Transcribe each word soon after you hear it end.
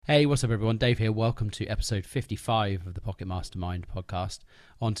Hey, what's up, everyone? Dave here. Welcome to episode 55 of the Pocket Mastermind podcast.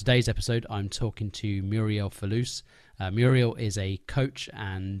 On today's episode, I'm talking to Muriel Fallouse. Muriel is a coach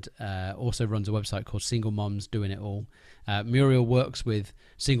and also runs a website called Single Moms Doing It All. Muriel works with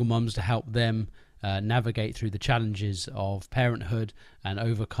single moms to help them navigate through the challenges of parenthood and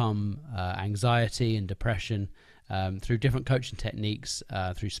overcome anxiety and depression through different coaching techniques,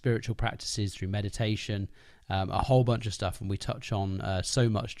 through spiritual practices, through meditation, a whole bunch of stuff. And we touch on so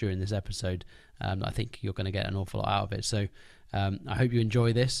much during this episode. I think you're going to get an awful lot out of it. So I hope you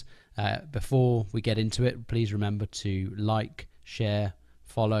enjoy this. Before we get into it, please remember to like, share,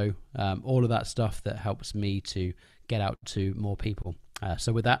 follow, all of that stuff that helps me to get out to more people.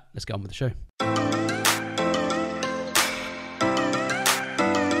 So with that, let's get on with the show.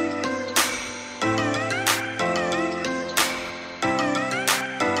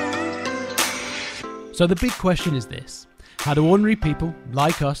 So the big question is this: how do ordinary people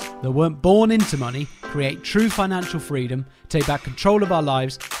like us that weren't born into money create true financial freedom, take back control of our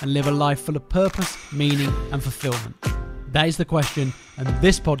lives, and live a life full of purpose, meaning, and fulfillment? That is the question, and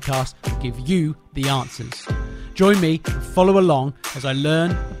this podcast will give you the answers. Join me and follow along as I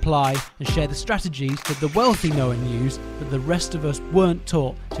learn, apply, and share the strategies that the wealthy know and use that the rest of us weren't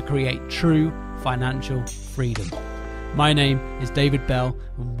taught to create true financial freedom. My name is David Bell,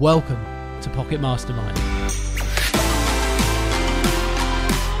 and welcome to Pocket Mastermind.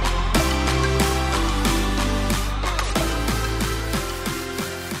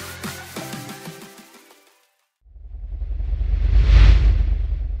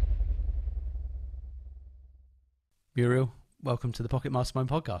 Muriel, welcome to the Pocket Mastermind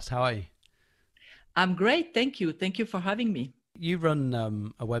podcast. How are you? I'm great. Thank you. Thank you for having me. You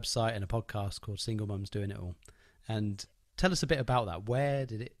run a website and a podcast called Single Moms Doing It All. And tell us a bit about that. Where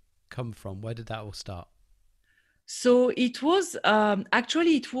did it come from? Where did that all start? So it was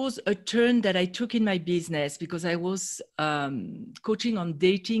it was a turn that I took in my business because I was coaching on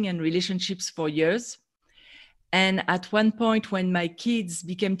dating and relationships for years. And at one point when my kids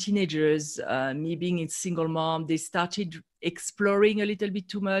became teenagers, me being a single mom, they started exploring a little bit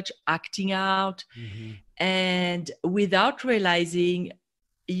too much, acting out. Mm-hmm. And without realizing,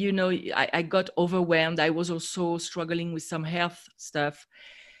 I got overwhelmed. I was also struggling with some health stuff.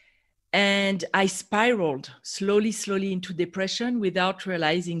 And I spiraled slowly into depression without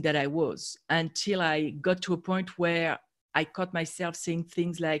realizing that I was, until I got to a point where I caught myself saying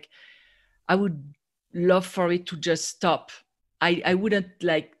things like, I would love for it to just stop. I wouldn't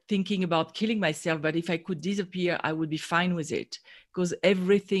like thinking about killing myself, but if I could disappear, I would be fine with it because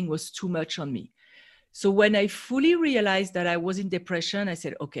everything was too much on me. So when I fully realized that I was in depression, I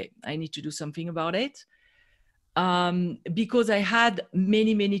said, okay, I need to do something about it. Because I had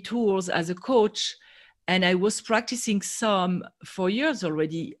many tools as a coach and I was practicing some for years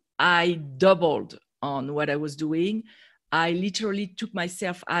already, I doubled on what I was doing. I literally took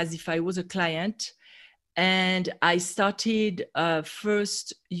myself as if I was a client, and I started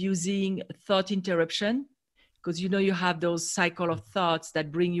first using thought interruption, because you have those cycle of thoughts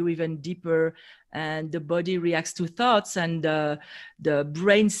that bring you even deeper, and the body reacts to thoughts, and the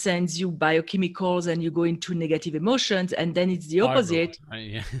brain sends you biochemicals and you go into negative emotions, and then it's the opposite.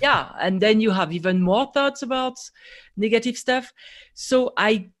 Right, yeah, and then you have even more thoughts about negative stuff. So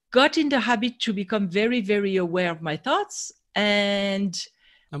I got in the habit to become very aware of my thoughts, and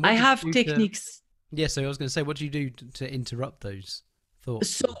I have techniques. So I was going to say, what do you do to interrupt those thoughts?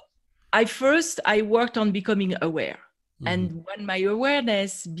 So I worked on becoming aware. Mm-hmm. And when my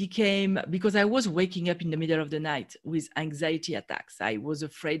awareness became, because I was waking up in the middle of the night with anxiety attacks. I was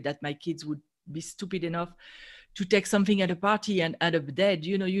afraid that my kids would be stupid enough to take something at a party and end up dead.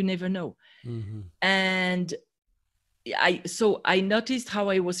 You never know. Mm-hmm. And I noticed how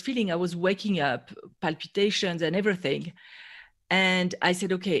I was feeling. I was waking up, palpitations and everything. And I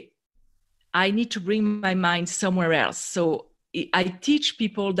said, okay, I need to bring my mind somewhere else. So I teach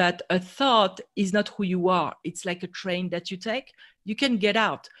people that a thought is not who you are. It's like a train that you take. You can get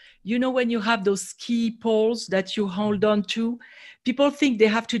out. When you have those ski poles that you hold on to, people think they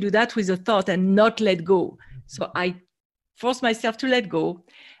have to do that with a thought and not let go. So I force myself to let go.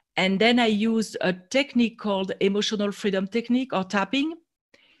 And then I used a technique called emotional freedom technique, or tapping,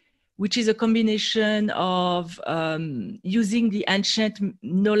 which is a combination of using the ancient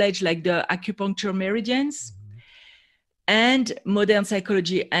knowledge like the acupuncture meridians and modern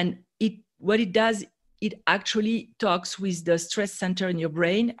psychology. And what it does, it actually talks with the stress center in your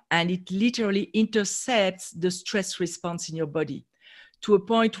brain, and it literally intercepts the stress response in your body to a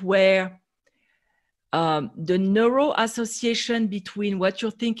point where the neural association between what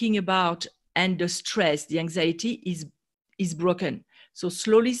you're thinking about and the stress, the anxiety is broken. So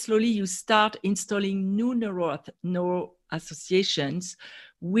slowly, you start installing new neural associations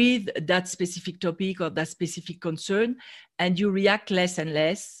with that specific topic or that specific concern, and you react less and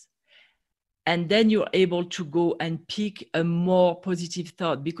less. And then you're able to go and pick a more positive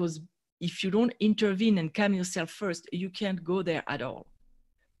thought, because if you don't intervene and calm yourself first, you can't go there at all.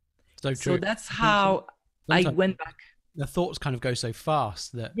 So true. So that's how I went back. The thoughts kind of go so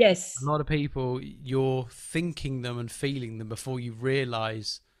fast that yes, a lot of people, you're thinking them and feeling them before you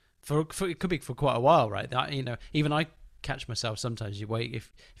realize. For it could be for quite a while, right? That, you know, even I catch myself sometimes. You wake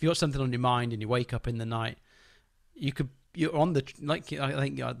if you got something on your mind and you wake up in the night, you're on the, like, I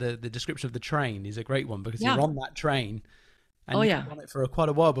think the description of the train is a great one, because you're on that train and you're on it for quite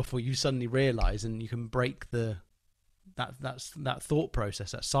a while before you suddenly realize, and you can break that thought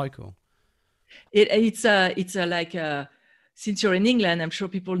process, that cycle. It's like since you're in England, I'm sure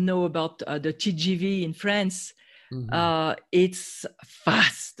people know about the TGV in France. Mm-hmm. It's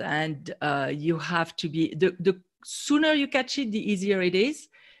fast, and you have to be the sooner you catch it, the easier it is,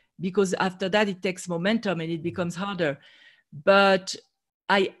 because after that it takes momentum and it becomes harder. But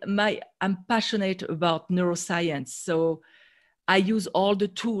I'm passionate about neuroscience, so I use all the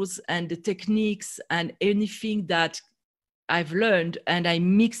tools and the techniques and anything that I've learned, and I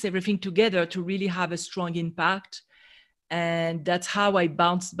mix everything together to really have a strong impact. And that's how I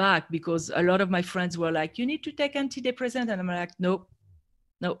bounced back, because a lot of my friends were like, you need to take antidepressant. And I'm like, no.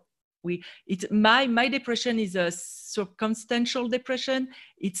 My depression is a circumstantial depression.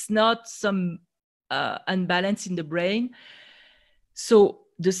 It's not some unbalance in the brain. So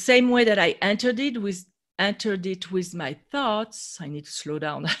the same way that I entered it with my thoughts, I need to slow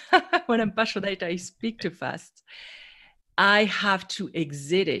down. When I'm passionate, I speak too fast. I have to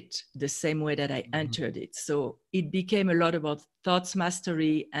exit it the same way that I entered it. So it became a lot about thoughts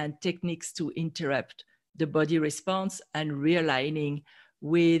mastery and techniques to interrupt the body response and realigning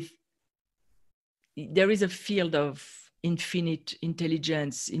with, there is a field of infinite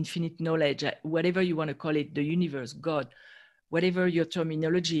intelligence, infinite knowledge, whatever you want to call it, the universe, God, whatever your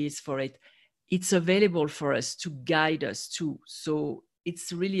terminology is for it, it's available for us to guide us too. So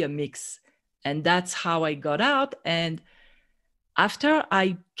it's really a mix. And that's how I got out. And after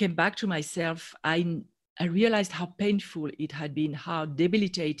I came back to myself, I realized how painful it had been, how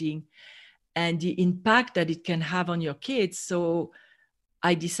debilitating, and the impact that it can have on your kids. So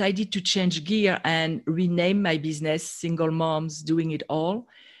I decided to change gear and rename my business, Single Moms Doing It All,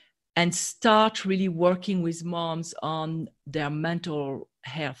 and start really working with moms on their mental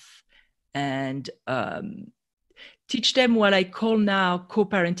health and teach them what I call now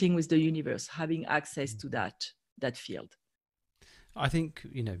co-parenting with the universe, having access to that field. I think,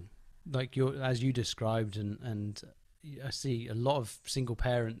 you know, like as you described, and I see a lot of single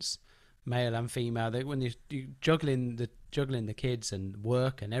parents, male and female, they, when you juggling the kids and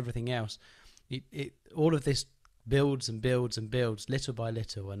work and everything else, it all of this builds and builds and builds little by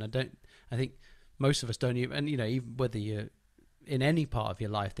little. And I think most of us don't even, and you know, even whether you're in any part of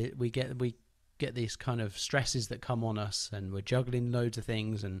your life, we get these kind of stresses that come on us, and we're juggling loads of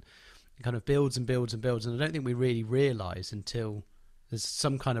things, and it kind of builds and builds and builds. And I don't think we really realize until there's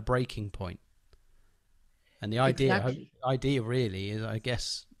some kind of breaking point. And the idea really is, I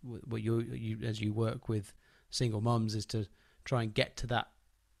guess, what you as you work with single mums, is to try and get to that,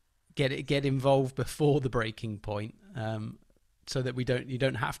 get involved before the breaking point, so that you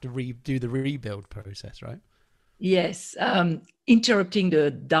don't have to do the rebuild process, right? Yes, interrupting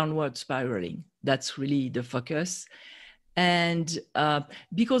the downward spiraling. That's really the focus. And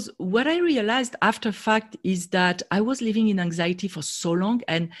because what I realized after fact is that I was living in anxiety for so long,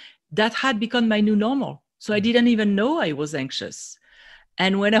 and that had become my new normal. So I didn't even know I was anxious.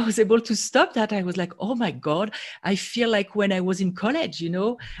 And when I was able to stop that, I was like, oh my God, I feel like when I was in college, you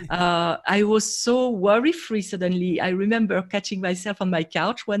know, I was so worry-free suddenly. I remember catching myself on my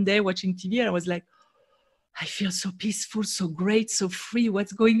couch one day watching TV, and I was like, I feel so peaceful, so great, so free.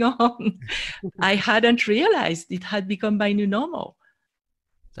 What's going on? I hadn't realized it had become my new normal.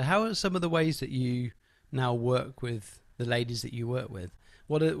 So how are some of the ways that you now work with the ladies that you work with?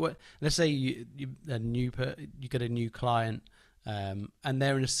 What let's say you get a new client, and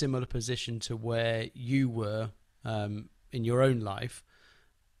they're in a similar position to where you were in your own life.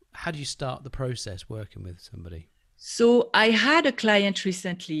 How do you start the process working with somebody? So I had a client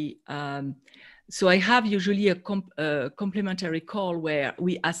recently. So I have usually a complementary call where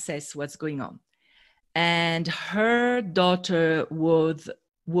we assess what's going on. And her daughter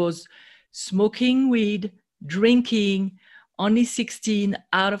was smoking weed, drinking, only 16,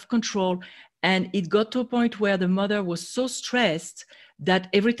 out of control. And it got to a point where the mother was so stressed that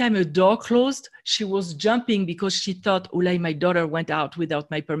every time a door closed, she was jumping because she thought, Ulay, my daughter went out without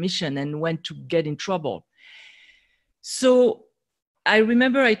my permission and went to get in trouble. So I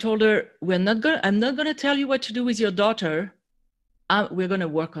remember I told her, I'm not going to tell you what to do with your daughter. We're going to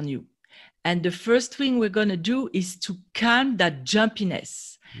work on you. And the first thing we're going to do is to calm that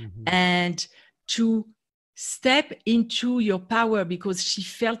jumpiness and to step into your power, because she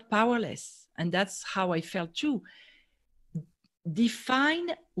felt powerless. And that's how I felt too.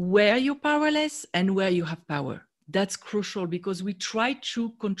 Define where you're powerless and where you have power. That's crucial, because we try to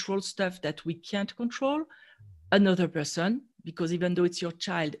control stuff that we can't control. Another person, because even though it's your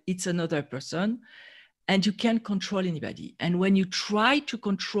child, it's another person, and you can't control anybody. And when you try to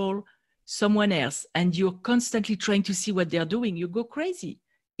control someone else and you're constantly trying to see what they're doing, you go crazy.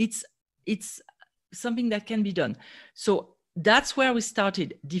 It's something that can be done. So that's where we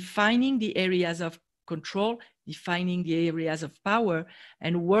started, defining the areas of control, defining the areas of power,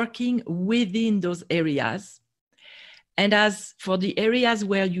 and working within those areas. And as for the areas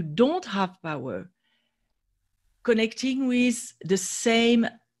where you don't have power, connecting with the same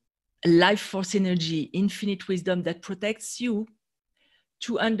life force energy, infinite wisdom that protects you,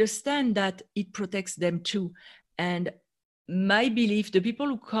 to understand that it protects them too. And my belief, the people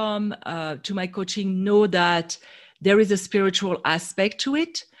who come to my coaching know that there is a spiritual aspect to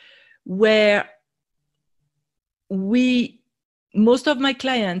it, where most of my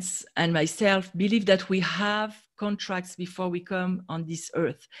clients and myself believe that we have contracts before we come on this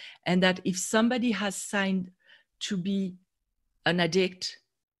earth. And that if somebody has signed to be an addict,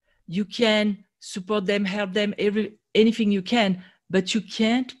 you can support them, help them, anything you can, but you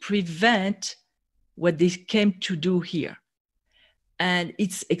can't prevent what they came to do here. And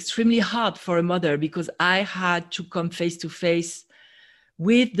it's extremely hard for a mother, because I had to come face to face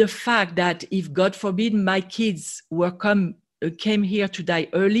with the fact that if, God forbid, my kids came here to die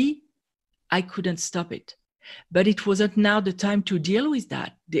early, I couldn't stop it. But it wasn't now the time to deal with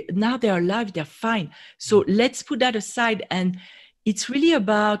that. Now they're alive, they're fine. So let's put that aside. And it's really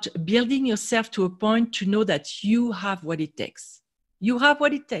about building yourself to a point to know that you have what it takes. You have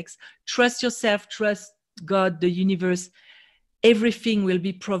what it takes. Trust yourself, trust God, the universe. Everything will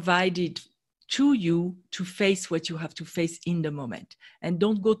be provided to you to face what you have to face in the moment. And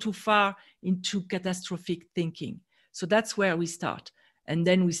don't go too far into catastrophic thinking. So that's where we start. And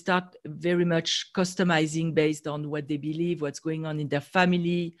then we start very much customizing based on what they believe, what's going on in their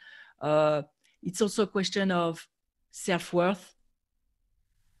family. It's also a question of self-worth,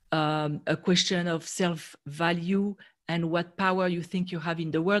 a question of self-value, and what power you think you have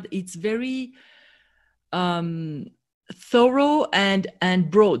in the world. It's very thorough and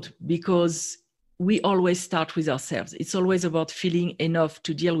broad, because we always start with ourselves. It's always about feeling enough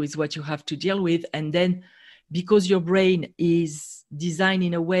to deal with what you have to deal with. And then, because your brain is designed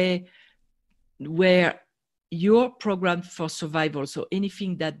in a way where you're programmed for survival, so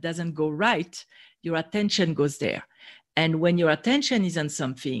anything that doesn't go right, your attention goes there. And when your attention is on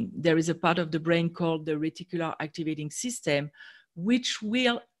something, there is a part of the brain called the reticular activating system, which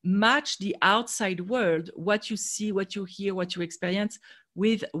will match the outside world, what you see, what you hear, what you experience,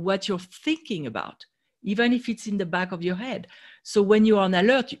 with what you're thinking about, even if it's in the back of your head. So when you're on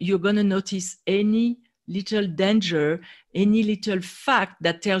alert, you're going to notice any little danger, any little fact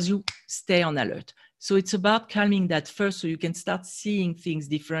that tells you stay on alert. So it's about calming that first, so you can start seeing things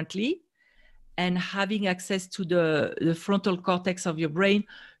differently and having access to the frontal cortex of your brain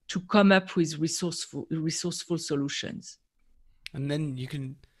to come up with resourceful solutions. And then you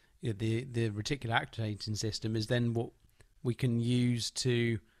can, the reticular activating system is then what we can use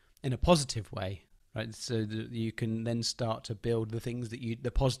to, in a positive way, right? So that you can then start to build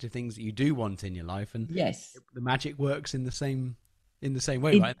the positive things that you do want in your life, and yes, the magic works in the same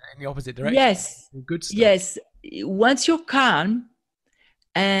way, right? In the opposite direction. Yes, good stuff. Yes. Once you're calm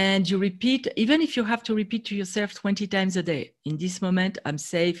and you repeat, even if you have to repeat to yourself 20 times a day, in this moment, I'm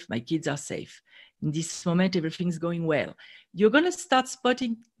safe, my kids are safe. In this moment, everything's going well. You're going to start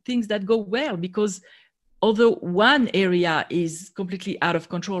spotting things that go well, because although one area is completely out of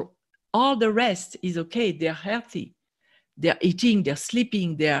control, all the rest is okay. They're healthy. They're eating, they're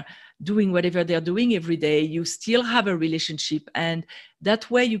sleeping, they're doing whatever they're doing every day. You still have a relationship. And that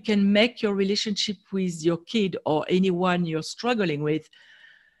way you can make your relationship with your kid or anyone you're struggling with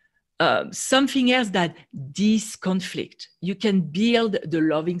something else that disconflict. You can build the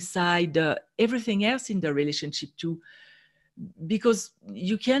loving side, everything else in the relationship too, because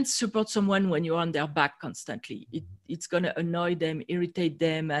you can't support someone when you're on their back constantly. It's going to annoy them, irritate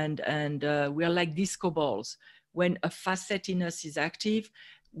them, and we're like disco balls. When a facet in us is active,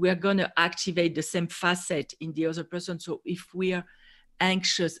 we're going to activate the same facet in the other person. So if we're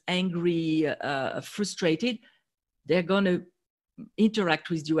anxious, angry, frustrated, they're going to interact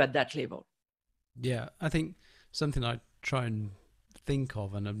with you at that level. Yeah, I think something I try and think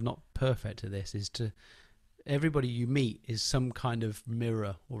of, and I'm not perfect at this, is to everybody you meet is some kind of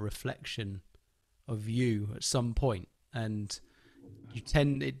mirror or reflection of you at some point, and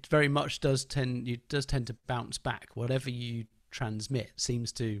it very much does tend to bounce back. Whatever you transmit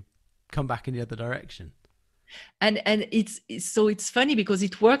seems to come back in the other direction. And it's funny because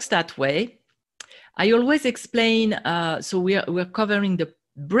it works that way. I always explain, so we're covering the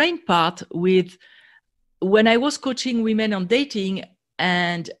brain part with, when I was coaching women on dating,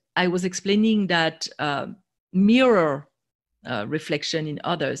 and I was explaining that mirror reflection in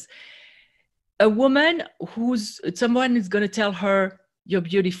others. A woman someone is going to tell her, you're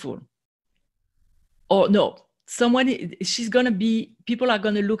beautiful. Or no, people are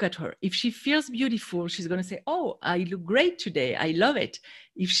going to look at her. If she feels beautiful, she's going to say, oh, I look great today. I love it.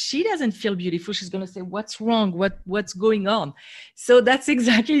 If she doesn't feel beautiful, she's going to say, what's wrong? What's going on? So that's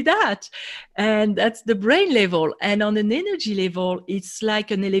exactly that. And that's the brain level. And on an energy level, it's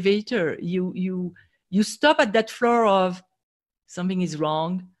like an elevator. You stop at that floor of something is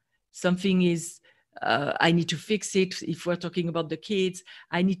wrong. Something is, I need to fix it. If we're talking about the kids,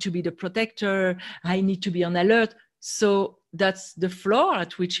 I need to be the protector. I need to be on alert. So that's the floor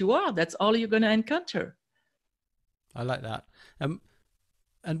at which you are. That's all you're going to encounter. I like that.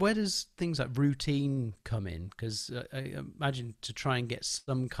 And where does things like routine come in? Because I imagine to try and get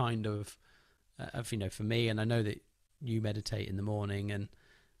some kind of, for me, and I know that you meditate in the morning, and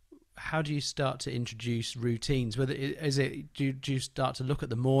how do you start to introduce routines? Do you start to look at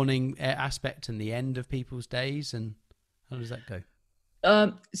the morning aspect and the end of people's days, and how does that go?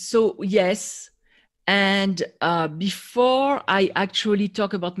 So yes, and before I actually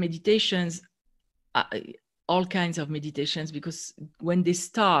talk about meditations, all kinds of meditations, because when they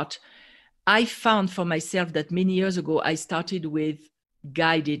start, I found for myself that many years ago I started with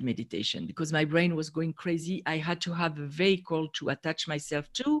guided meditation because my brain was going crazy. I had to have a vehicle to attach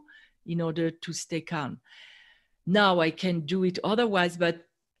myself to in order to stay calm. Now I can do it otherwise, but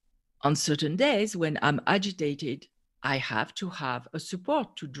on certain days when I'm agitated, I have to have a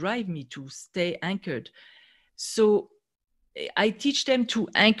support to drive me to stay anchored. So I teach them to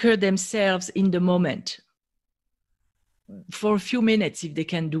anchor themselves in the moment for a few minutes if they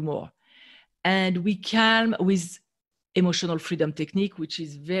can do more. And we calm with emotional freedom technique, which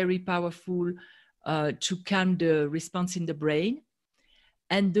is very powerful to calm the response in the brain.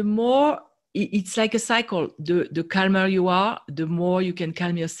 And the more, it's like a cycle. The calmer you are, the more you can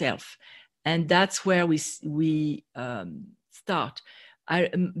calm yourself. And that's where we start.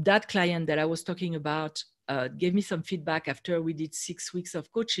 That client that I was talking about gave me some feedback after we did 6 weeks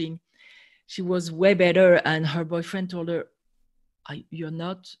of coaching. She was way better, and her boyfriend told her, you're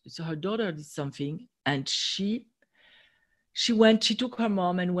not. So her daughter did something, and she took her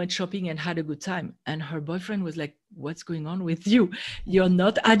mom and went shopping and had a good time. And her boyfriend was like, what's going on with you? You're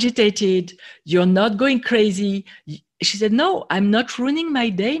not agitated. You're not going crazy. She said, no, I'm not ruining my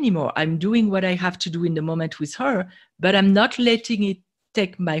day anymore. I'm doing what I have to do in the moment with her, but I'm not letting it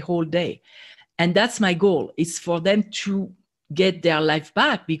take my whole day. And that's my goal. It's for them to get their life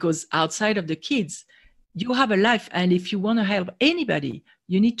back, because outside of the kids, you have a life. And if you want to help anybody,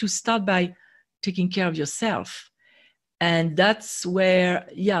 you need to start by taking care of yourself. And that's where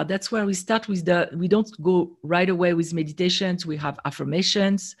we start with we don't go right away with meditations. We have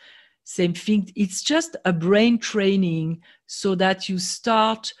affirmations, same thing. It's just a brain training so that you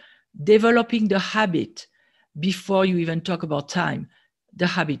start developing the habit before you even talk about time. The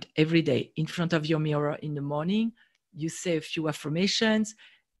habit every day in front of your mirror in the morning, you say a few affirmations.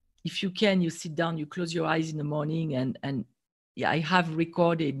 If you can, you sit down, you close your eyes in the morning, and I have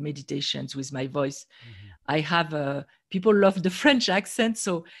recorded meditations with my voice. Mm-hmm. I have people love the French accent,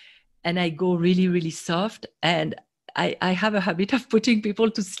 and I go really, really soft, and I have a habit of putting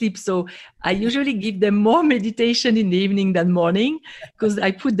people to sleep. So I usually give them more meditation in the evening than morning because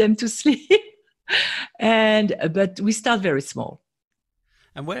I put them to sleep. But we start very small.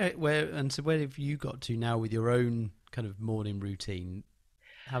 And where have you got to now with your own kind of morning routine?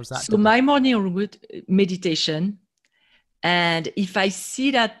 How's that? So my morning meditation, and if I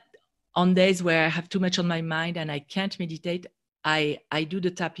see that on days where I have too much on my mind and I can't meditate, I do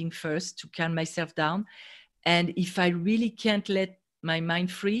the tapping first to calm myself down. And if I really can't let my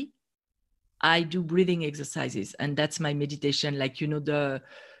mind free, I do breathing exercises. And that's my meditation, like,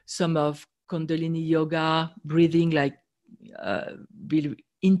 some of Kundalini yoga, breathing, like really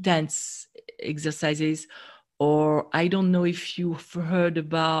intense exercises. Or I don't know if you've heard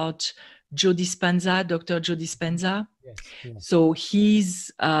about Joe Dispenza, Dr. Joe Dispenza. Yes. Yeah. So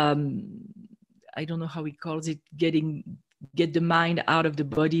he's, I don't know how he calls it, get the mind out of the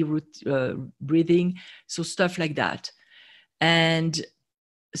body, breathing. So stuff like that. And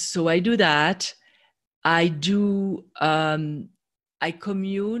so I do that. I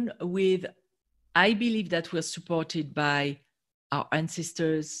commune with, I believe that we're supported by our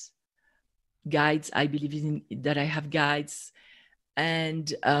ancestors, guides. I believe that I have guides,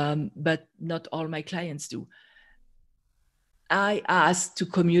 and but not all my clients do. I ask to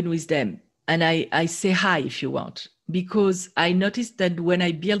commune with them, and I say hi if you want, because I noticed that when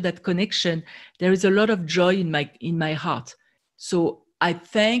I build that connection, there is a lot of joy in my heart. So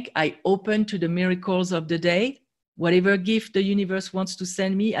I open to the miracles of the day. Whatever gift the universe wants to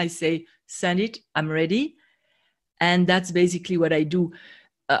send me, I say, send it, I'm ready. And that's basically what I do.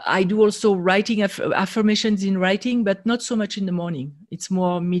 I do also writing, affirmations in writing, but not so much in the morning. It's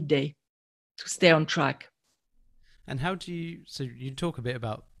more midday to stay on track. And how do you, so you talk a bit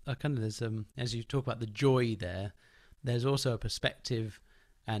about kind of, there's as you talk about the joy there's also a perspective,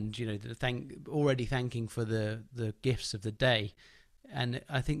 and already thanking for the gifts of the day. And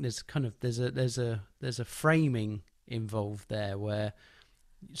I think there's kind of there's a framing involved there, where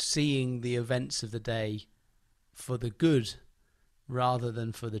seeing the events of the day for the good rather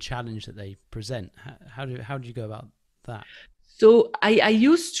than for the challenge that they present. How do you go about that? So I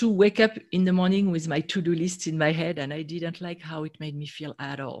used to wake up in the morning with my to-do list in my head, and I didn't like how it made me feel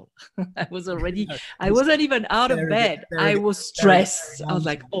at all. I wasn't even out of bed. I was stressed. I was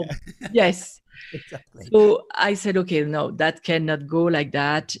like, oh, yes. Exactly. So I said, okay, no, that cannot go like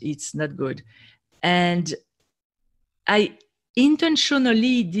that. It's not good. And I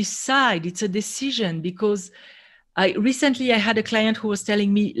intentionally decide, it's a decision, because recently I had a client who was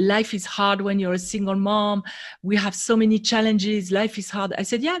telling me, life is hard when you're a single mom. We have so many challenges. Life is hard. I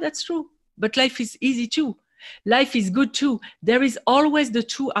said, yeah, that's true. But life is easy too. Life is good too. There is always, the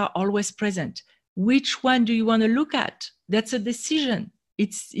two are always present. Which one do you want to look at? That's a decision.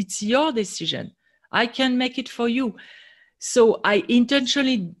 It's your decision. I can make it for you. So I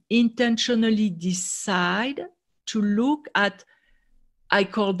intentionally decide to look at, I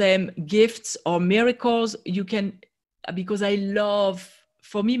call them gifts or miracles. You can, because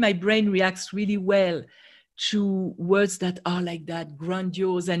for me, my brain reacts really well to words that are like that,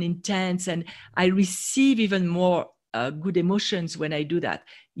 grandiose and intense. And I receive even more good emotions when I do that.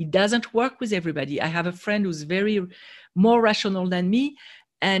 It doesn't work with everybody. I have a friend who's more rational than me.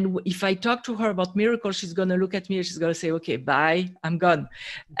 And if I talk to her about miracles, she's going to look at me and she's going to say, okay, bye, I'm gone.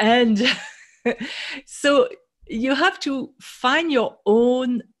 And so you have to find your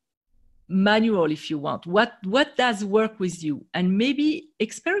own manual if you want. What does work with you? And maybe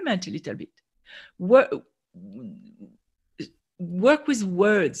experiment a little bit. Work with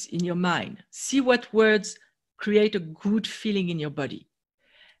words in your mind. See what words create a good feeling in your body.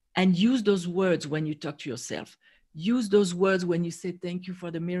 And use those words when you talk to yourself. Use those words when you say thank you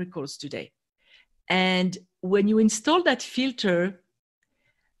for the miracles today. And when you install that filter,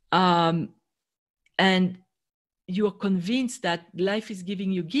 and you're convinced that life is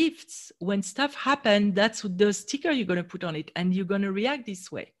giving you gifts, when stuff happens, that's the sticker you're going to put on it, and you're going to react this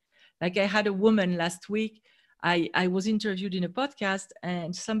way. Like I had a woman last week, I was interviewed in a podcast,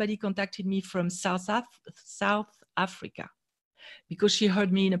 and somebody contacted me from South Africa because she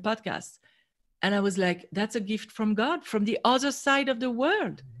heard me in a podcast. And I was like, that's a gift from God, from the other side of the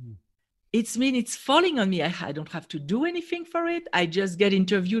world. Mm-hmm. It's falling on me. I don't have to do anything for it. I just get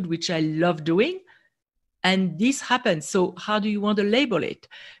interviewed, which I love doing. And this happens. So how do you want to label it?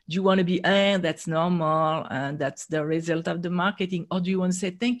 Do you want to be, that's normal, and that's the result of the marketing? Or do you want to say,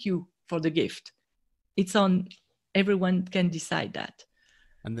 thank you for the gift? It's on, everyone can decide that.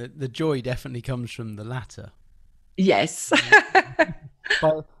 And the joy definitely comes from the latter. Yes.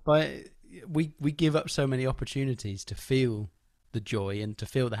 But we give up so many opportunities to feel the joy and to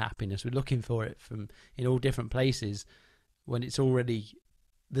feel the happiness. We're looking for it in all different places when it's already,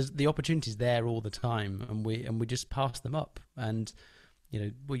 the opportunities there all the time, and we just pass them up. And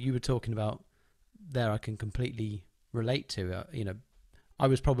what you were talking about there, I can completely relate to. I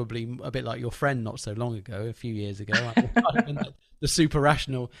was probably a bit like your friend not so long ago, a few years ago. The super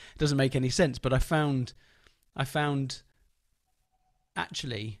rational doesn't make any sense, but I found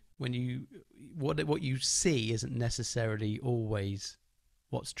actually, when what you see isn't necessarily always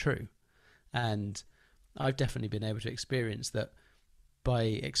what's true. And I've definitely been able to experience that by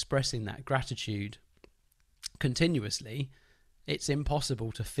expressing that gratitude continuously, it's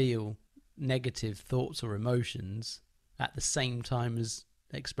impossible to feel negative thoughts or emotions at the same time as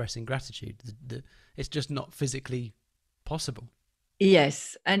expressing gratitude. It's just not physically possible.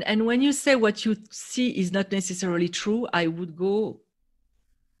 Yes. And when you say what you see is not necessarily true, I would go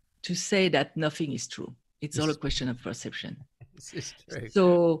to say that nothing is true. It's all a question of perception. This is true.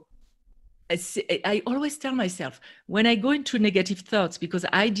 So I always tell myself when I go into negative thoughts, because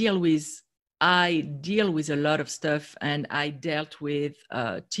I deal with a lot of stuff, and I dealt with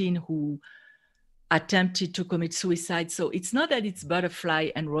a teen who attempted to commit suicide. So it's not that it's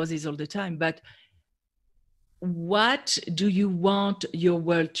butterfly and roses all the time, but what do you want your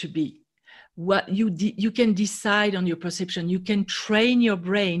world to be? What you can decide on your perception. You can train your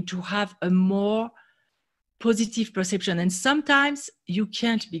brain to have a more positive perception. And sometimes you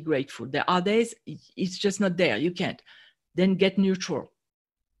can't be grateful. There are days it's just not there. You can't. Then get neutral.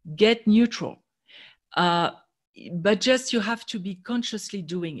 But just you have to be consciously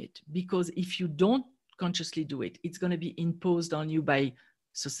doing it, because if you don't consciously do it, it's going to be imposed on you by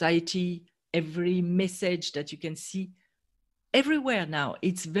society. Every message that you can see everywhere now,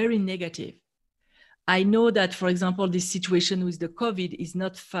 it's very negative. I know that, for example, this situation with the COVID is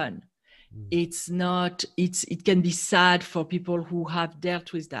not fun. It's not, it can be sad for people who have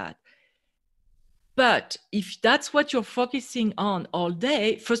dealt with that. But if that's what you're focusing on all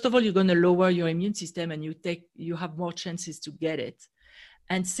day, first of all, you're going to lower your immune system and you have more chances to get it.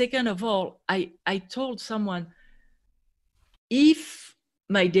 And second of all, I told someone, if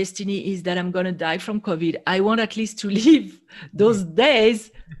my destiny is that I'm going to die from COVID, I want at least to live those days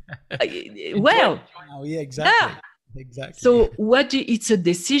well. Oh, yeah, exactly. Yeah. Exactly. So it's a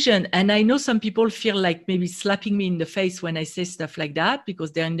decision. And I know some people feel like maybe slapping me in the face when I say stuff like that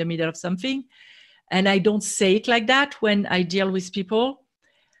because they're in the middle of something. And I don't say it like that when I deal with people.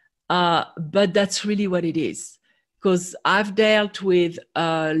 But that's really what it is. Because I've dealt with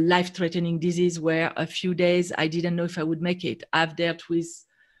life-threatening disease where a few days I didn't know if I would make it. I've dealt with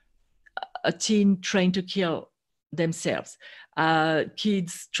a teen trying to kill themselves.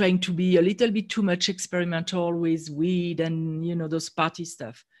 Kids trying to be a little bit too much experimental with weed and, those party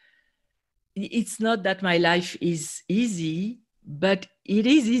stuff. It's not that my life is easy, but it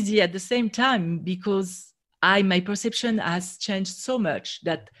is easy at the same time because my perception has changed so much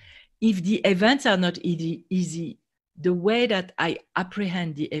that if the events are not easy, the way that I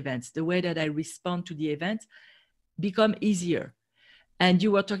apprehend the events, the way that I respond to the events become easier. And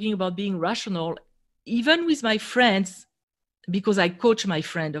you were talking about being rational, even with my friends, because I coach my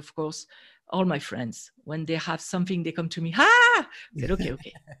friend, of course, all my friends, when they have something, they come to me, I said, okay,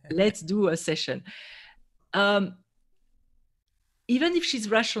 let's do a session. Even if she's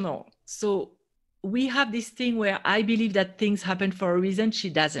rational. So we have this thing where I believe that things happen for a reason,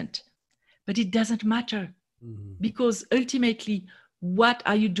 she doesn't. But it doesn't matter because ultimately, what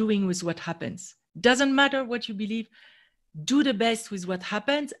are you doing with what happens? Doesn't matter what you believe. Do the best with what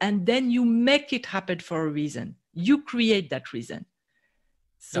happens, and then you make it happen for a reason. You create that reason.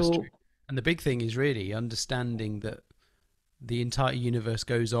 That's true. And the big thing is really understanding that the entire universe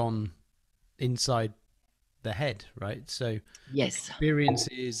goes on inside the head, right? So yes,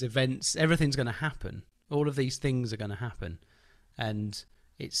 experiences, events, everything's going to happen. All of these things are going to happen. And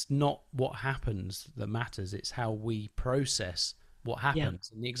it's not what happens that matters. It's how we process what happens.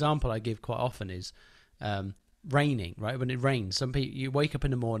 Yeah. And the example I give quite often is raining, right? When it rains, some people, you wake up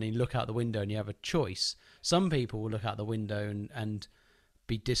in the morning, look out the window and you have a choice. Some people will look out the window and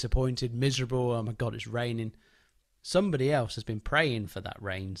be disappointed, miserable. Oh my God, it's raining. Somebody else has been praying for that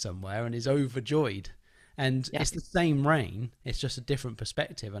rain somewhere and is overjoyed. And it's the same rain. It's just a different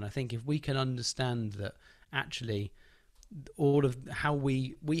perspective. And I think if we can understand that actually all of how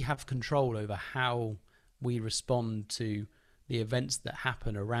we have control over how we respond to the events that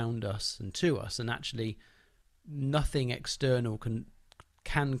happen around us and to us, and actually nothing external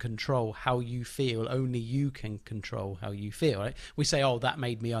can control how you feel. Only you can control how you feel, right? We say, oh, that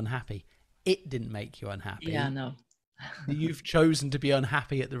made me unhappy. It didn't make you unhappy. Yeah, no. You've chosen to be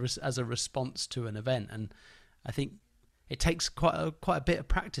unhappy as a response to an event. And I think it takes quite a bit of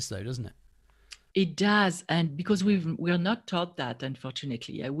practice though, doesn't it? It does. And because we're not taught that,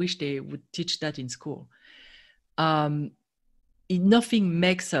 unfortunately. I wish they would teach that in school. Nothing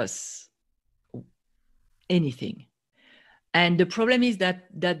makes us anything. And the problem is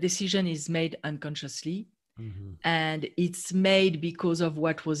that decision is made unconsciously. And it's made because of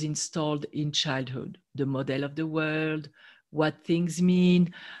what was installed in childhood, the model of the world, what things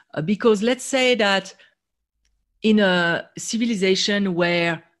mean. Because let's say that in a civilization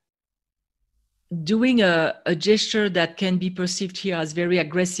where doing a gesture that can be perceived here as very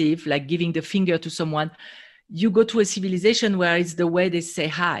aggressive, like giving the finger to someone, you go to a civilization where it's the way they say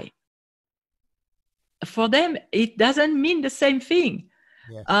hi. For them, it doesn't mean the same thing.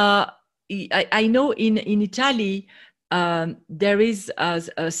 Yes. I know in Italy, there is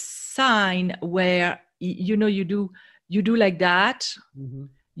a sign where you do like that. Mm-hmm.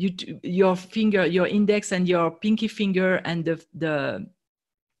 Your finger, your index and your pinky finger and the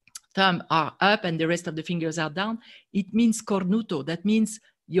thumb are up and the rest of the fingers are down. It means cornuto. That means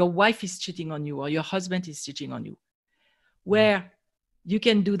your wife is cheating on you or your husband is cheating on you. Where you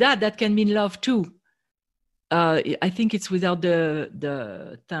can do that, that can mean love too. I think it's without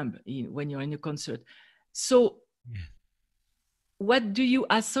the thumb when you're in a concert. So what do you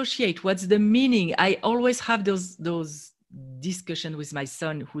associate? What's the meaning? I always have those discussions with my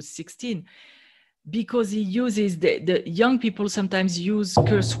son who's 16, because he uses the young people sometimes use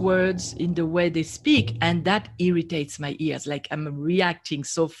curse words in the way they speak, and that irritates my ears. Like I'm reacting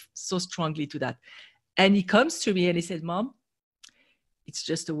so strongly to that. And he comes to me and he says, Mom, it's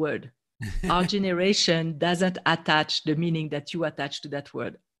just a word. Our generation doesn't attach the meaning that you attach to that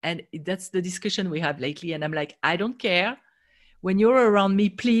word. And that's the discussion we have lately. And I'm like, I don't care. When you're around me,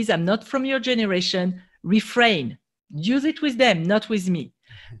 please, I'm not from your generation, refrain. Use it with them, not with me.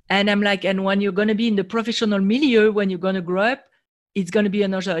 And I'm like, and when you're going to be in the professional milieu, when you're going to grow up, it's going to be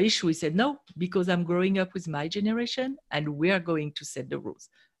another issue. He said, no, because I'm growing up with my generation and we are going to set the rules.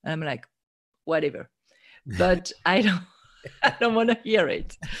 And I'm like, whatever. But I don't want to hear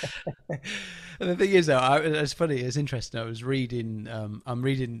it. And the thing is, though, it's funny, it's interesting. I was reading, I'm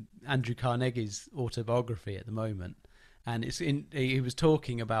reading Andrew Carnegie's autobiography at the moment, and he was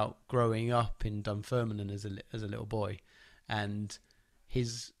talking about growing up in Dunfermline as a little boy, and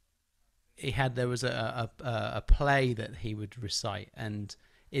there was a play that he would recite, and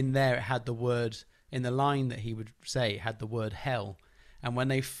in there it had the word, in the line that he would say, it had the word hell. And when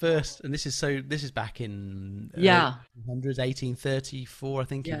they first, and this is back in 1834, I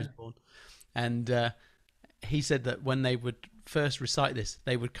think he was born. And he said that when they would first recite this,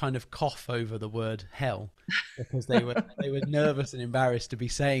 they would kind of cough over the word hell because they were nervous and embarrassed to be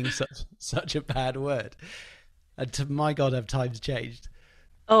saying such a bad word. And to my God, have times changed.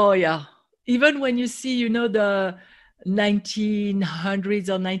 Oh yeah. Even when you see, the 1900s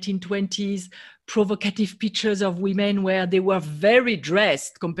or 1920s provocative pictures of women where they were very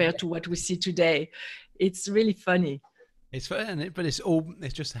dressed compared to what we see today, it's really funny. It's fun, but it's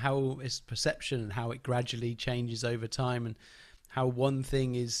just how it's perception and how it gradually changes over time, and how one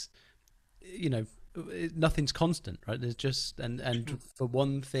thing is, nothing's constant, right? There's just and for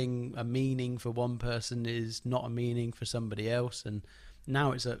one thing, a meaning for one person is not a meaning for somebody else, and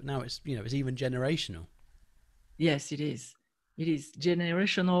now it's it's even generational. Yes, it is. It is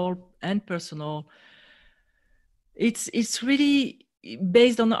generational and personal. It's really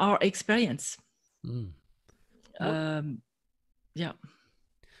based on our experience. Yeah.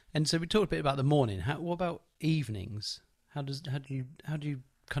 And so we talked a bit about the morning. What about evenings? How do you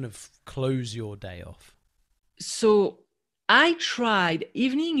kind of close your day off? So I tried.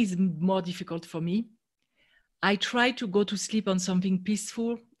 Evening is more difficult for me. I try to go to sleep on something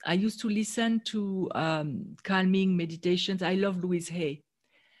peaceful. I used to listen to calming meditations. I love Louise Hay.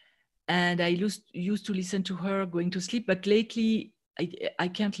 And I used to listen to her going to sleep. But lately, I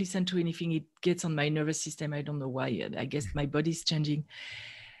can't listen to anything. It gets on my nervous system. I don't know why. I guess my body's changing.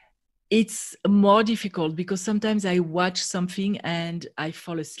 It's more difficult because sometimes I watch something and I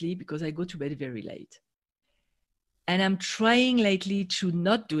fall asleep because I go to bed very late. And I'm trying lately to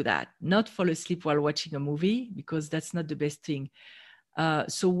not do that, not fall asleep while watching a movie, because that's not the best thing.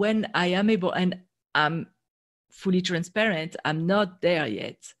 So when I am able, and I'm fully transparent, I'm not there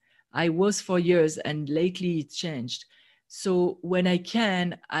yet. I was for years and lately it changed. So when I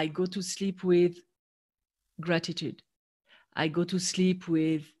can, I go to sleep with gratitude. I go to sleep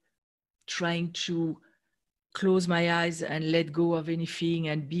with trying to close my eyes and let go of anything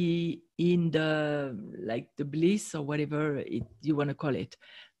and be in the bliss or whatever you want to call it.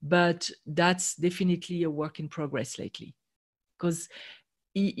 But that's definitely a work in progress lately. Because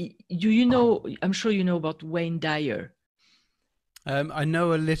I'm sure you know about Wayne Dyer. I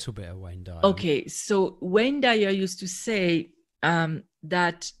know a little bit of Wayne Dyer. Okay, so Wayne Dyer used to say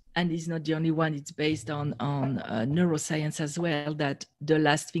that, and he's not the only one, it's based on neuroscience as well, that the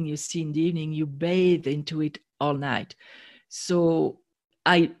last thing you see in the evening, you bathe into it all night. So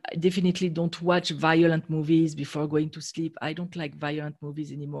I definitely don't watch violent movies before going to sleep. I don't like violent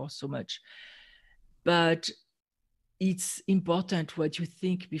movies anymore so much. But it's important what you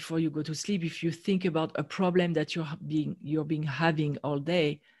think before you go to sleep. If you think about a problem that you're having all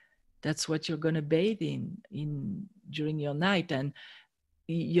day, that's what you're going to bathe in during your night, and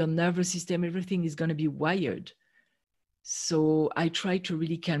your nervous system, everything is going to be wired. So I try to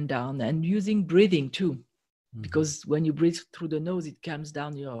really calm down, and using breathing too, because when you breathe through the nose, it calms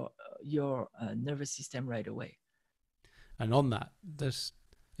down your nervous system right away. And on that,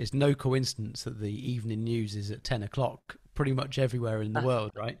 it's no coincidence that the evening news is at 10 o'clock pretty much everywhere in the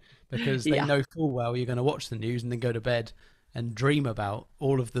world, right? Because they Yeah, know full well you're going to watch the news and then go to bed and dream about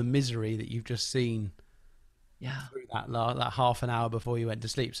all of the misery that you've just seen yeah, through that half an hour before you went to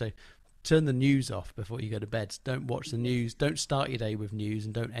sleep. So turn the news off before you go to bed. Don't watch the news. Don't start your day with news,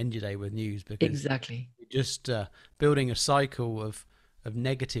 and don't end your day with news, because exactly. you're just building a cycle of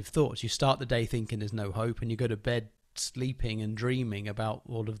negative thoughts. You start the day thinking there's no hope, and you go to bed sleeping and dreaming about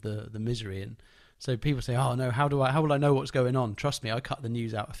all of the misery. And so people say, oh no, how will I know what's going on? Trust me, I cut the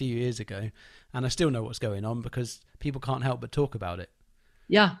news out a few years ago, and I still know what's going on because people can't help but talk about it.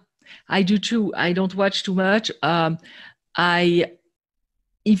 Yeah, I do too. I don't watch too much. I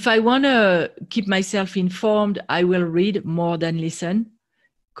If I want to keep myself informed, I will read more than listen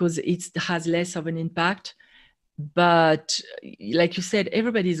because it has less of an impact. But like you said,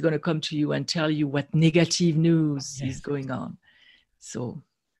 everybody is going to come to you and tell you what negative news Yeah. is going on. So,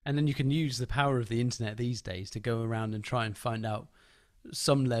 And then you can use the power of the internet these days to go around and try and find out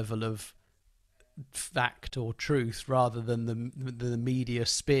some level of fact or truth, rather than the media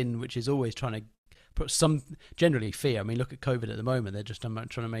spin, which is always trying to put some, generally, fear. I mean, look at COVID at the moment. They're just trying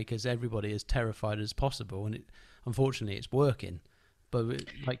to make everybody as terrified as possible, and unfortunately it's working. But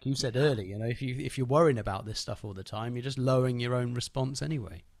like you said earlier, if you're worrying about this stuff all the time, you're just lowering your own response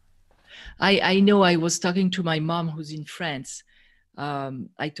anyway. I know I was talking to my mom who's in France.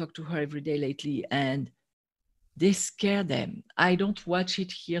 I talk to her every day lately, and they scare them. I don't watch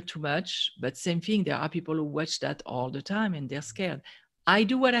it here too much, but same thing. There are people who watch that all the time and they're scared. I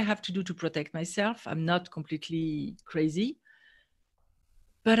do what I have to do to protect myself. I'm not completely crazy,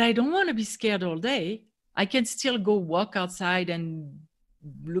 but I don't want to be scared all day. I can still go walk outside and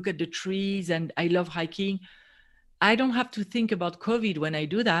look at the trees, and I love hiking. I don't have to think about COVID when I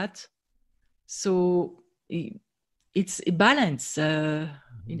do that. So it's a balance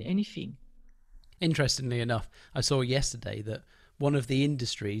in anything. Interestingly enough, I saw yesterday that one of the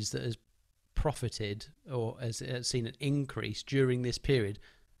industries that has profited or has seen an increase during this period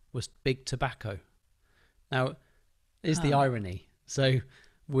was big tobacco. Now, is the irony. So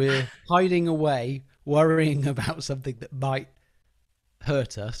we're hiding away, worrying about something that might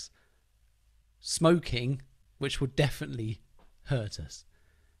hurt us, smoking, which would definitely hurt us.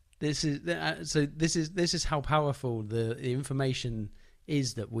 This is how powerful the information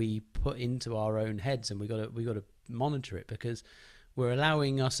is that we put into our own heads, and we got to monitor it, because we're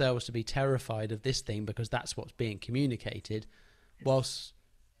allowing ourselves to be terrified of this thing because that's what's being communicated, whilst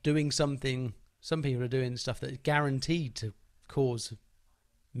doing something. Some people are doing stuff that is guaranteed to cause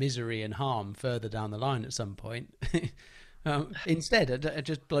misery and harm further down the line at some point. Instead, it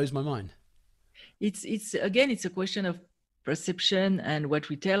just blows my mind. It's again, it's a question of perception and what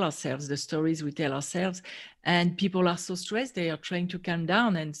we tell ourselves, the stories we tell ourselves. And people are so stressed, they are trying to calm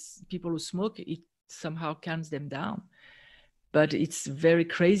down, and people who smoke, it somehow calms them down. But it's very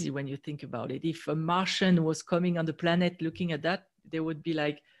crazy when you think about it. If a Martian was coming on the planet looking at that, they would be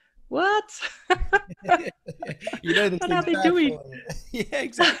like, what? What are they doing? Yeah,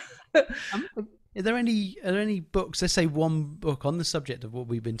 exactly. Are there any books? Let's say one book on the subject of what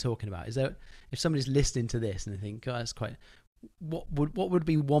we've been talking about. Is there, if somebody's listening to this and they think, "Oh, that's quite," what would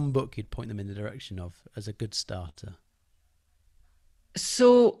be one book you'd point them in the direction of as a good starter?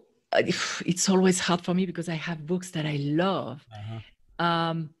 So it's always hard for me because I have books that I love.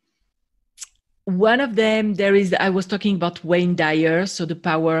 One of them, I was talking about Wayne Dyer, so The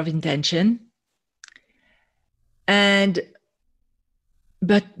Power of Intention.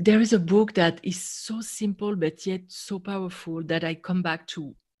 But there is a book that is so simple, but yet so powerful, that I come back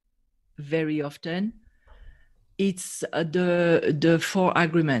to very often. It's the Four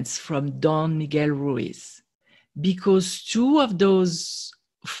Agreements from Don Miguel Ruiz, because two of those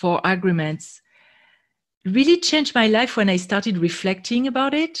four agreements really changed my life when I started reflecting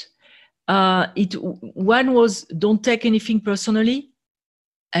about it. One was, don't take anything personally.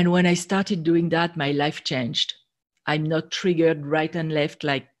 And when I started doing that, my life changed. I'm not triggered right and left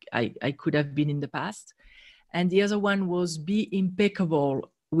like I could have been in the past. And the other one was, be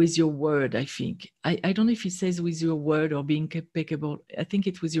impeccable with your word, I think. I don't know if it says with your word or being impeccable. I think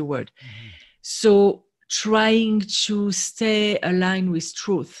it's with your word. Mm-hmm. So trying to stay aligned with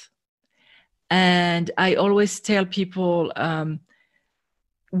truth. And I always tell people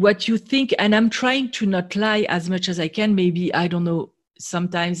what you think, and I'm trying to not lie as much as I can. Maybe, I don't know,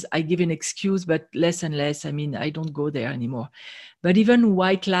 sometimes I give an excuse, but less and less. I mean, I don't go there anymore. But even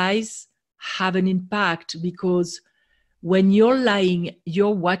white lies have an impact, because when you're lying, you're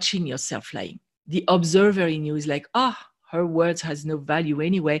watching yourself lying. The observer in you is like, her words has no value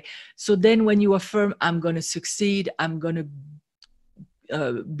anyway. So then when you affirm, I'm going to succeed, I'm going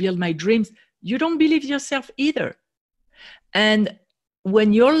to build my dreams, you don't believe yourself either. And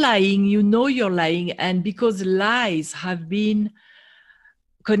when you're lying, you know you're lying. And because lies have been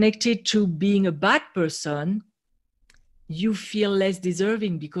connected to being a bad person, you feel less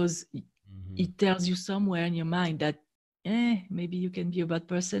deserving because it tells you somewhere in your mind that maybe you can be a bad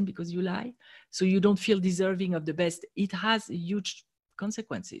person because you lie. So you don't feel deserving of the best. It has huge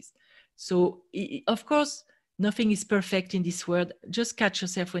consequences. So of course, nothing is perfect in this world. Just catch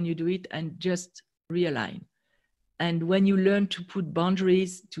yourself when you do it and just realign. And when you learn to put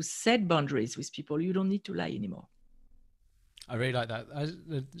boundaries, to set boundaries with people, you don't need to lie anymore. I really like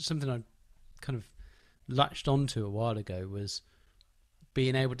that. Something I kind of latched onto a while ago was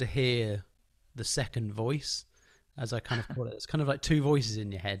being able to hear the second voice, as I kind of call it. It's kind of like two voices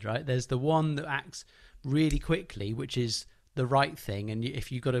in your head, right? There's the one that acts really quickly, which is the right thing, and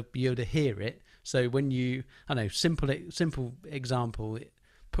if you've got to be able to hear it. So when you, I know, simple example,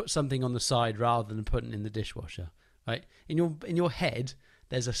 put something on the side rather than putting it in the dishwasher, right? In your head,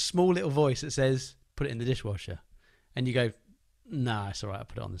 there's a small little voice that says, put it in the dishwasher. And you go, nah, it's all right, I'll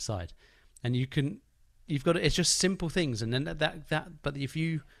put it on the side. And you've got it's just simple things. And then but if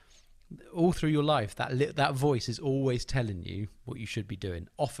you, all through your life, that voice is always telling you what you should be doing.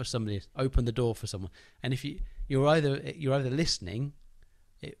 Offer somebody, open the door for someone. And if you're either listening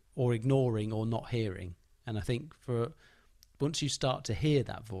or ignoring or not hearing. And I think once you start to hear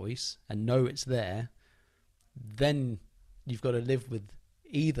that voice and know it's there, then you've got to live with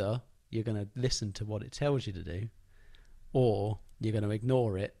either you're going to listen to what it tells you to do, or you're going to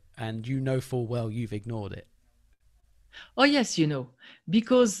ignore it, and you know full well you've ignored it. Oh, yes,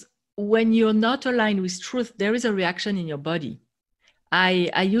 because when you're not aligned with truth, there is a reaction in your body.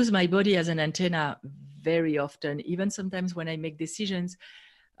 I use my body as an antenna very often, even sometimes when I make decisions.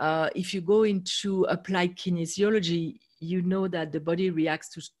 If you go into applied kinesiology, you know that the body reacts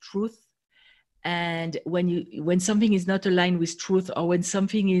to truth. And when something is not aligned with truth, or when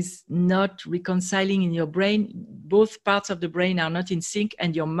something is not reconciling in your brain, both parts of the brain are not in sync,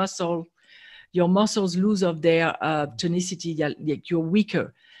 and your muscles lose of their tonicity, like you're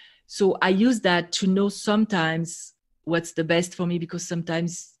weaker. So I use that to know sometimes what's the best for me, because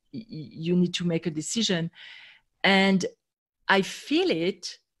sometimes you need to make a decision. And I feel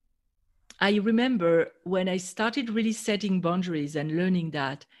it. I remember when I started really setting boundaries and learning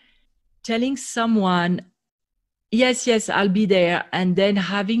that, telling someone, yes, I'll be there, and then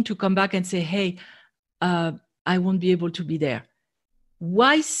having to come back and say, hey, I won't be able to be there.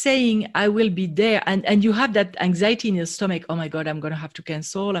 Why saying I will be there? And you have that anxiety in your stomach. Oh my God, I'm going to have to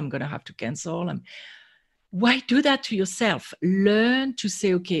cancel. Why do that to yourself? Learn to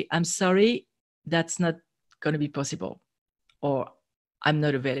say, okay, I'm sorry, that's not going to be possible, or I'm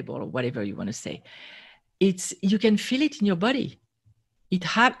not available, or whatever you want to say. You can feel it in your body. It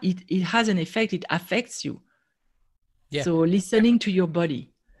has an effect. It affects you. Yeah. So listening to your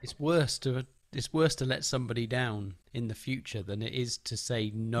body. It's worse to let somebody down in the future than it is to say,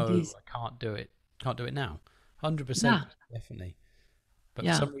 no, I can't do it. Can't do it now. 100%, yeah. Definitely. But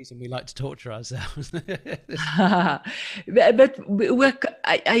for some reason, we like to torture ourselves. But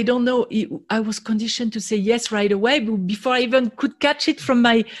I don't know. I was conditioned to say yes right away. Before I even could catch it from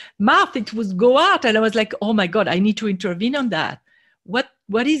my mouth, it would go out. And I was like, oh my God, I need to intervene on that.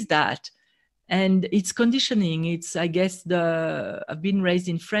 What is that? And it's conditioning. It's, I guess, I've been raised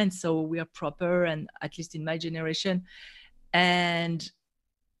in France, so we are proper, and at least in my generation. And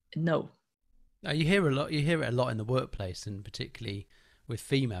no. Now, you hear it a lot in the workplace, and particularly with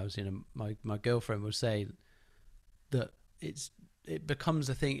females. My girlfriend will say that it becomes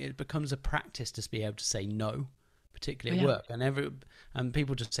a thing. It becomes a practice to be able to say no, particularly at work, and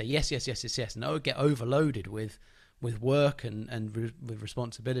people just say yes, and get overloaded with work and with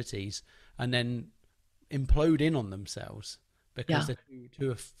responsibilities, and then implode in on themselves because they're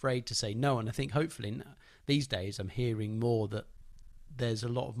too afraid to say no. And I think hopefully these days I'm hearing more that there's a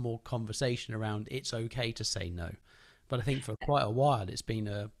lot of more conversation around it's okay to say no. But I think for quite a while it's been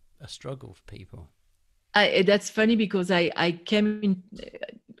a struggle for people. That's funny, because I came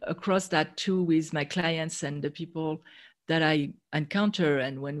across that too with my clients and the people that I encounter,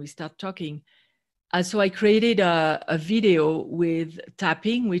 and when we start talking. So I created a video with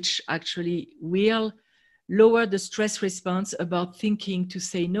tapping, which actually will lower the stress response about thinking to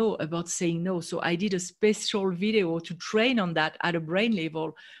say no, about saying no. So I did a special video to train on that at a brain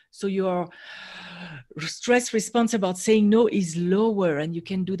level. So your stress response about saying no is lower, and you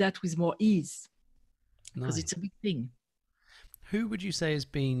can do that with more ease. Because it's a big thing. Who would you say has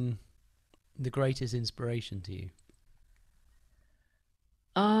been the greatest inspiration to you?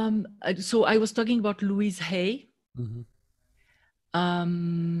 So I was talking about Louise Hay. Mm-hmm.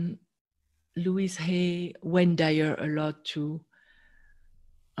 Louise Hay, Wayne Dyer a lot too.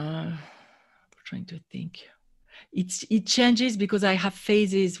 I'm trying to think. It changes because I have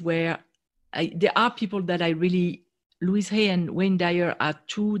phases where there are people that I really, Louise Hay and Wayne Dyer are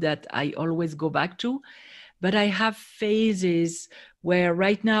two that I always go back to, but I have phases where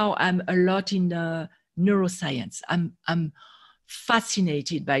right now I'm a lot in neuroscience. I'm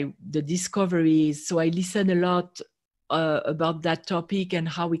fascinated by the discoveries, so I listen a lot about that topic and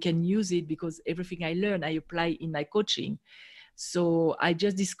how we can use it, because everything I learn I apply in my coaching. So I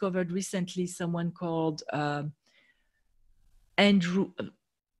just discovered recently someone called Andrew,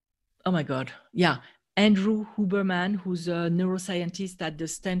 oh my God, yeah, Andrew Huberman, who's a neuroscientist at the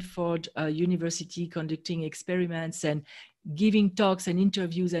Stanford University, conducting experiments and giving talks and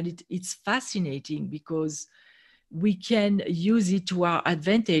interviews. And it's fascinating because we can use it to our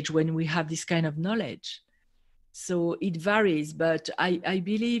advantage when we have this kind of knowledge. So it varies, but I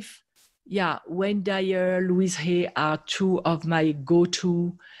believe, yeah, Wayne Dyer, Louise Hay are two of my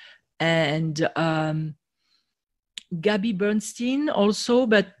go-to, and Gabby Bernstein also,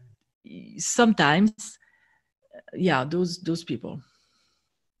 but sometimes, yeah, those people.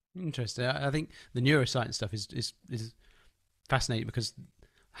 Interesting. I think the neuroscience stuff is fascinating because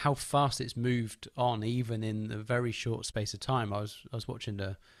how fast it's moved on, even in a very short space of time. I was watching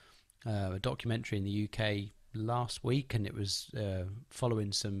a documentary in the UK last week, and it was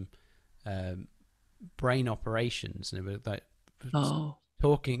following some brain operations, and it was like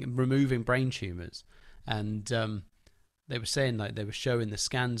removing brain tumors, and they were saying, like, they were showing the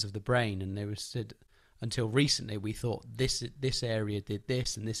scans of the brain, and they were said, until recently we thought this area did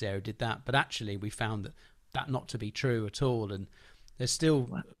this and this area did that, but actually we found that not to be true at all, and there's still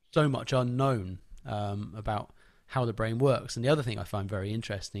so much unknown about how the brain works. And the other thing I find very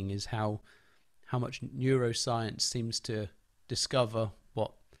interesting is how much neuroscience seems to discover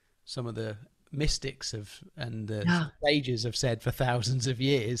what some of the mystics and the sages have said for thousands of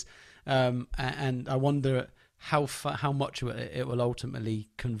years, and I wonder how much it will ultimately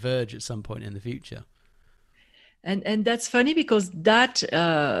converge at some point in the future. And that's funny because that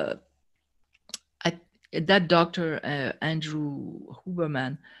doctor Andrew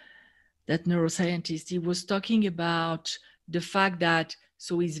Huberman, that neuroscientist, he was talking about the fact that,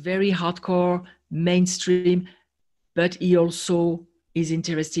 so he's very hardcore mainstream, but he also is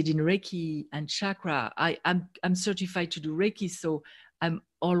interested in Reiki and chakra. I'm certified to do Reiki, so I'm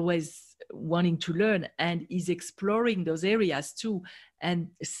always wanting to learn, and he's exploring those areas too. And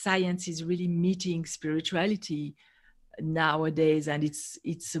science is really meeting spirituality nowadays, and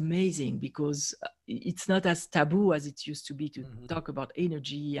it's amazing because it's not as taboo as it used to be to talk about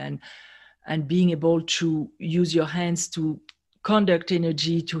energy and being able to use your hands to conduct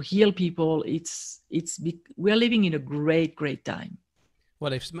energy to heal people. We're living in a great time.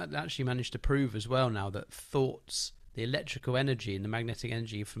 Well, they've actually managed to prove as well now that thoughts, the electrical energy and the magnetic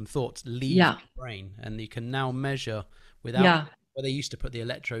energy from thoughts, leave the brain, and you can now measure without where they used to put the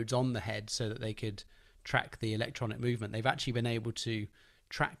electrodes on the head so that they could track the electronic movement. They've actually been able to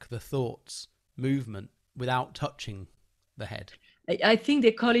track the thoughts movement without touching the head. I think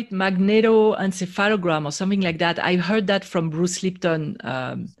they call it magnetoencephalogram or something like that. I heard that from Bruce Lipton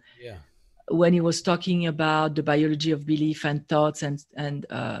when he was talking about the biology of belief and thoughts, and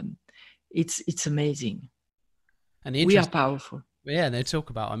it's amazing. And we are powerful. Yeah, and they talk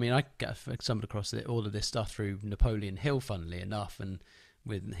about, I mean, I stumbled across all of this stuff through Napoleon Hill, funnily enough, and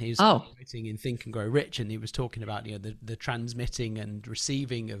with his writing in Think and Grow Rich, and he was talking about the transmitting and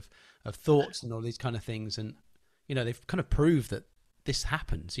receiving of thoughts and all these kind of things, and they've kind of proved that this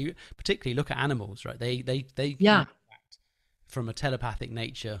happens. You particularly look at animals, right? They act from a telepathic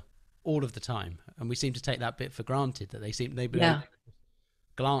nature all of the time, and we seem to take that bit for granted, that they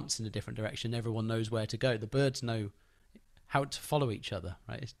glance in a different direction. Everyone knows where to go. The birds know how to follow each other,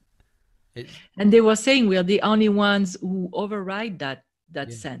 right? And they were saying we are the only ones who override that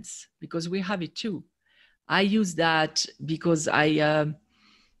sense, because we have it too. I use that because I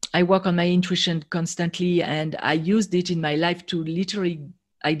work on my intuition constantly, and I used it in my life to literally,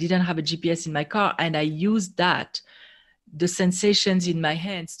 I didn't have a GPS in my car, and I used that, the sensations in my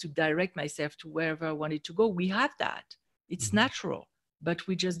hands, to direct myself to wherever I wanted to go. We have that. It's natural, but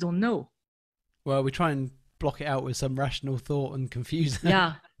we just don't know. Well, we try and block it out with some rational thought and confuse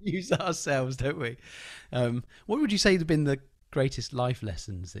use ourselves, don't we? What would you say have been the greatest life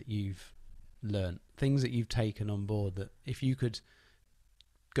lessons that you've learned, things that you've taken on board, that if you could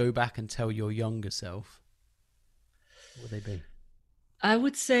go back and tell your younger self, what would they be? I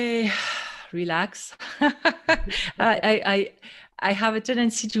would say relax. I have a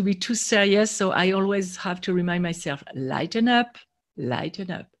tendency to be too serious, so I always have to remind myself, lighten up,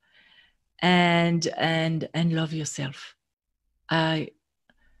 and love yourself.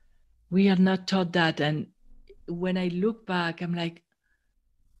 We are not taught that, and when I look back, I'm like,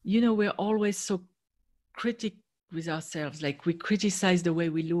 we're always so critical with ourselves, like we criticize the way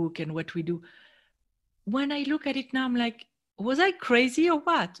we look and what we do. When I look at it now, I'm like, was I crazy or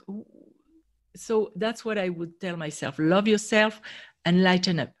what? So that's what I would tell myself. Love yourself and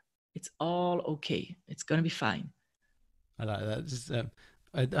lighten up. It's all okay. It's going to be fine. I like that. Just,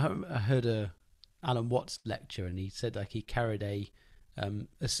 I heard a Alan Watts lecture, and he said like he carried a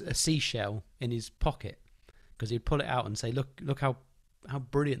seashell in his pocket because he'd pull it out and say, look how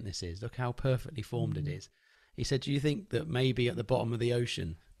brilliant this is. Look how perfectly formed it is. He said, do you think that maybe at the bottom of the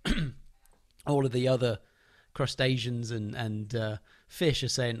ocean, all of the other crustaceans and fish are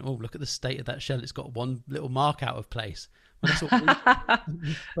saying, oh, look at the state of that shell. It's got one little mark out of place. Well,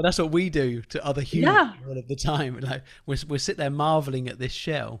 that's what we do to other humans all of the time. Like we sit there marveling at this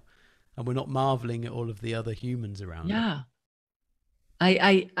shell, and we're not marveling at all of the other humans around. Yeah.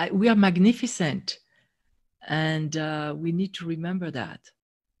 We are magnificent, and we need to remember that.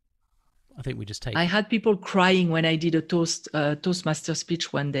 I think we just take. I had people crying when I did a Toastmaster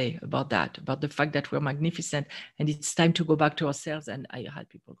speech one day about the fact that we're magnificent and it's time to go back to ourselves. And I had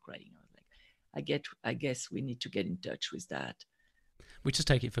people crying. I was like, I guess we need to get in touch with that. We just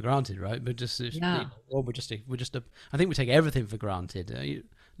take it for granted, right? But I think we take everything for granted.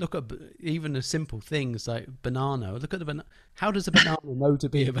 Look at even the simple things like banana. Look at the banana. How does a banana know to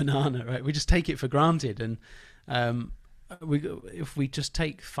be a banana, right? We just take it for granted. And if we just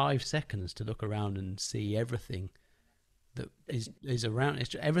take 5 seconds to look around and see everything that is around,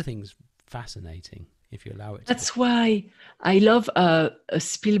 everything's fascinating if you allow it. That's why I love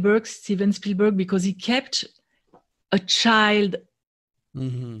Steven Spielberg, because he kept a child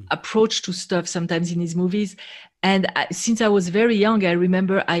approach to stuff sometimes in his movies. And since I was very young, I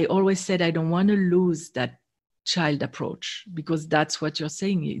remember I always said, I don't want to lose that child approach, because that's what you're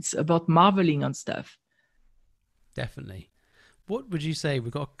saying. It's about marveling on stuff. Definitely. What would you say?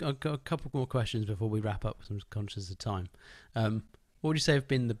 We've got a couple more questions before we wrap up, because I'm conscious of time. What would you say have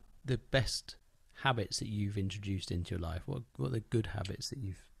been the best habits that you've introduced into your life? What are the good habits that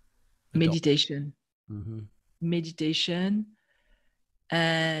you've adopted? Meditation. Meditation.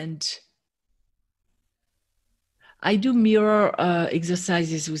 And I do mirror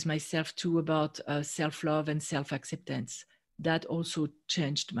exercises with myself too about self-love and self-acceptance. That also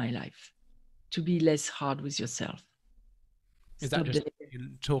changed my life, to be less hard with yourself. Is that just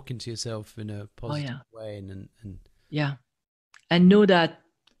talking to yourself in a positive way? And yeah. And know that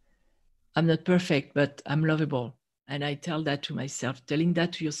I'm not perfect, but I'm lovable. And I tell that to myself. Telling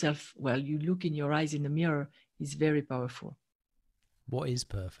that to yourself while you look in your eyes in the mirror is very powerful. What is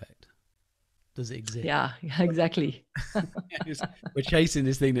perfect? Does it exist? Yeah, exactly. We're chasing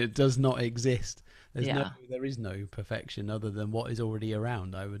this thing that does not exist. There is no perfection other than what is already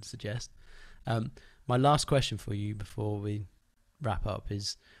around, I would suggest. My last question for you before we wrap up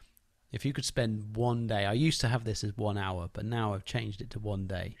is, if you could spend one day, I used to have this as 1 hour, but now I've changed it to 1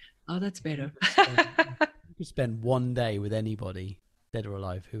 day. Oh, that's better. You could spend 1 day with anybody, dead or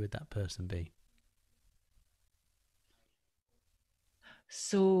alive, who would that person be?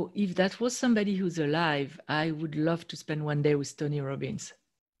 So if that was somebody who's alive, I would love to spend 1 day with Tony Robbins.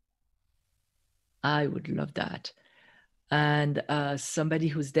 I would love that. And somebody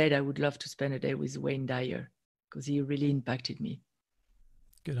who's dead, I would love to spend a day with Wayne Dyer, because he really impacted me.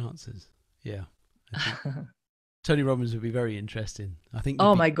 Good answers. Yeah. Tony Robbins would be very interesting. I think.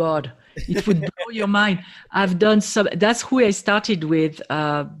 Oh my God, it would blow your mind. I've done some. That's who I started with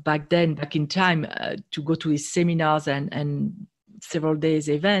back in time, to go to his seminars and several days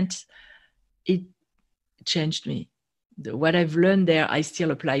events. It changed me. What I've learned there, I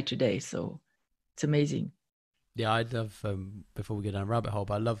still apply today. So it's amazing. Yeah, I'd love, before we go down a rabbit hole,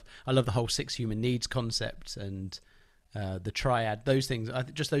 but I love the whole 6 human needs concept and the triad. Those things,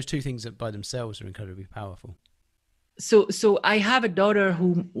 just those 2 things that by themselves are incredibly powerful. So I have a daughter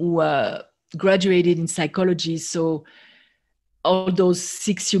who graduated in psychology. So all those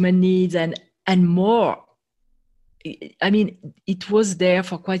 6 human needs and more, I mean, it was there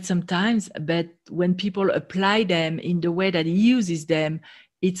for quite some time, but when people apply them in the way that he uses them,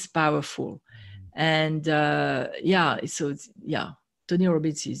 it's powerful. And Tony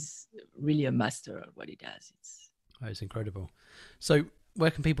Robbins is really a master at what he does. It's incredible. So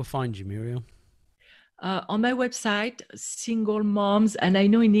where can people find you, Muriel? On my website, Single Moms, and I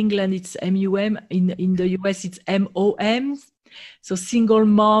know in England it's MUM, in the US it's MOM. So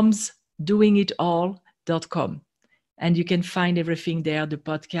singlemoms.com. doingitall.com. And you can find everything there, the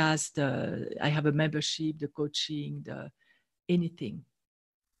podcast, I have a membership, the coaching, anything.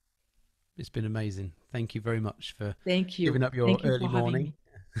 It's been amazing. Thank you very much for giving up your early morning.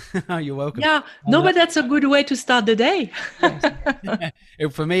 You're welcome. Yeah, no, but that's a good way to start the day.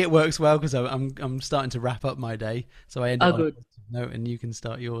 For me, it works well because I'm starting to wrap up my day, so I end up on a note, and you can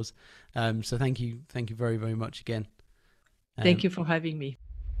start yours. So thank you very, very much again. Thank you for having me.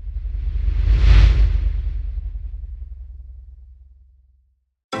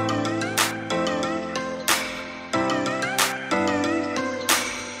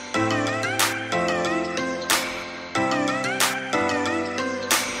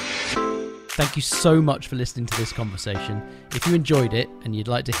 Thank you so much for listening to this conversation. If you enjoyed it and you'd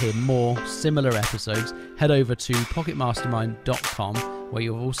like to hear more similar episodes, head over to pocketmastermind.com, where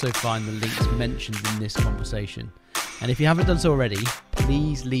you'll also find the links mentioned in this conversation. And if you haven't done so already,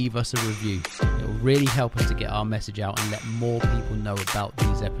 please leave us a review. It will really help us to get our message out and let more people know about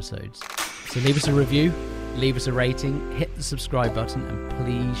these episodes. So leave us a review, leave us a rating, hit the subscribe button, and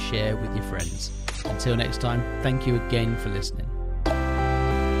please share with your friends. Until next time, thank you again for listening.